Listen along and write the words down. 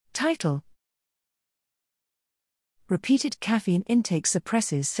Title: Repeated caffeine intake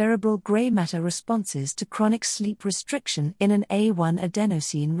suppresses cerebral gray matter responses to chronic sleep restriction in an A1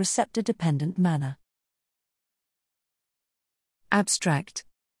 adenosine receptor-dependent manner. Abstract: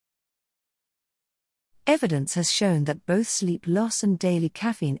 Evidence has shown that both sleep loss and daily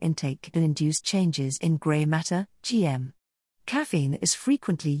caffeine intake can induce changes in gray matter, GM. Caffeine is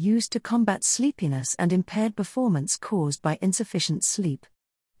frequently used to combat sleepiness and impaired performance caused by insufficient sleep.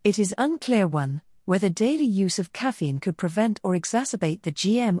 It is unclear 1. Whether daily use of caffeine could prevent or exacerbate the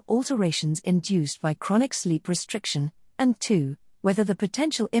GM alterations induced by chronic sleep restriction, and 2. Whether the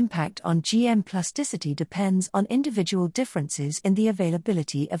potential impact on GM plasticity depends on individual differences in the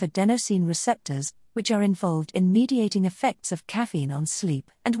availability of adenosine receptors, which are involved in mediating effects of caffeine on sleep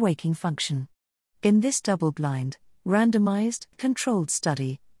and waking function. In this double-blind, randomized, controlled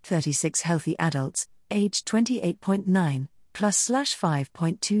study, 36 healthy adults, aged 28.9,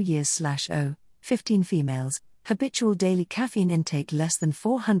 +/5.2 years/0, 15 females, habitual daily caffeine intake less than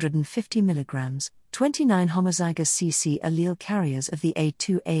 450 mg, 29 homozygous CC allele carriers of the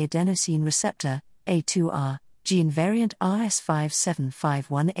A2A adenosine receptor, A2R, gene variant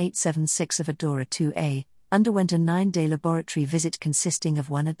RS5751876 of ADORA2A, underwent a 9-day laboratory visit consisting of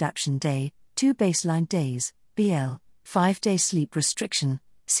 1 adaptation day, 2 baseline days, BL, 5-day sleep restriction,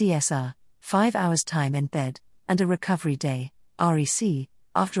 CSR, 5 hours time in bed, and a recovery day, REC,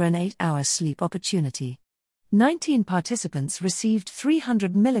 after an 8-hour sleep opportunity. 19 participants received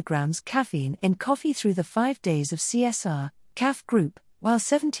 300 mg caffeine in coffee through the 5 days of CSR, CAF group, while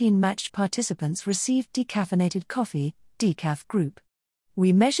 17 matched participants received decaffeinated coffee, decaf group.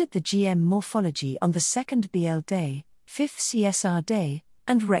 We measured the GM morphology on the 2nd BL day, 5th CSR day,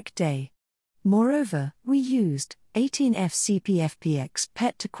 and REC day. Moreover, we used 18F-CPFPX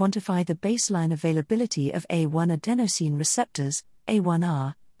PET to quantify the baseline availability of A1 adenosine receptors,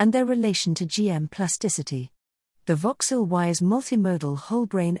 A1R, and their relation to GM plasticity. The voxel-wise multimodal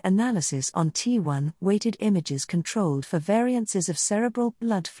whole-brain analysis on T1 weighted images controlled for variances of cerebral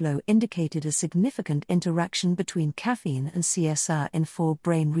blood flow indicated a significant interaction between caffeine and CSR in 4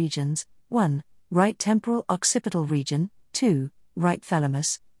 brain regions: 1. Right temporal occipital region, 2. Right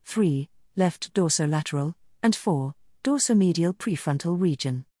thalamus, 3. Left dorsolateral, and 4. Dorsomedial prefrontal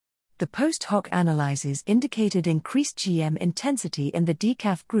region. The post-hoc analyses indicated increased GM intensity in the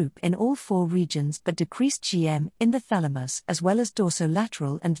decaf group in all 4 regions but decreased GM in the thalamus as well as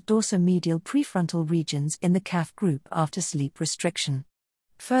dorsolateral and dorsomedial prefrontal regions in the CAF group after sleep restriction.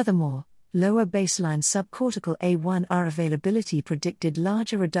 Furthermore, lower baseline subcortical A1R availability predicted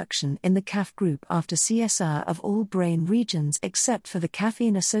larger reduction in the CAF group after CSR of all brain regions except for the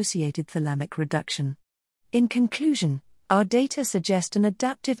caffeine-associated thalamic reduction. In conclusion, our data suggest an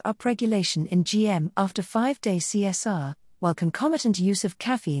adaptive upregulation in GM after 5-day CSR, while concomitant use of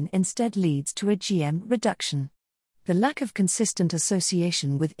caffeine instead leads to a GM reduction. The lack of consistent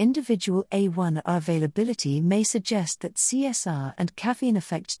association with individual A1R availability may suggest that CSR and caffeine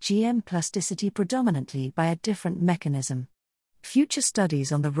affect GM plasticity predominantly by a different mechanism. Future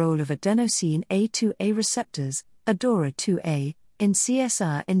studies on the role of adenosine A2A receptors, ADORA2A, in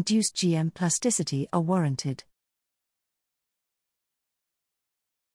CSR-induced GM plasticity are warranted.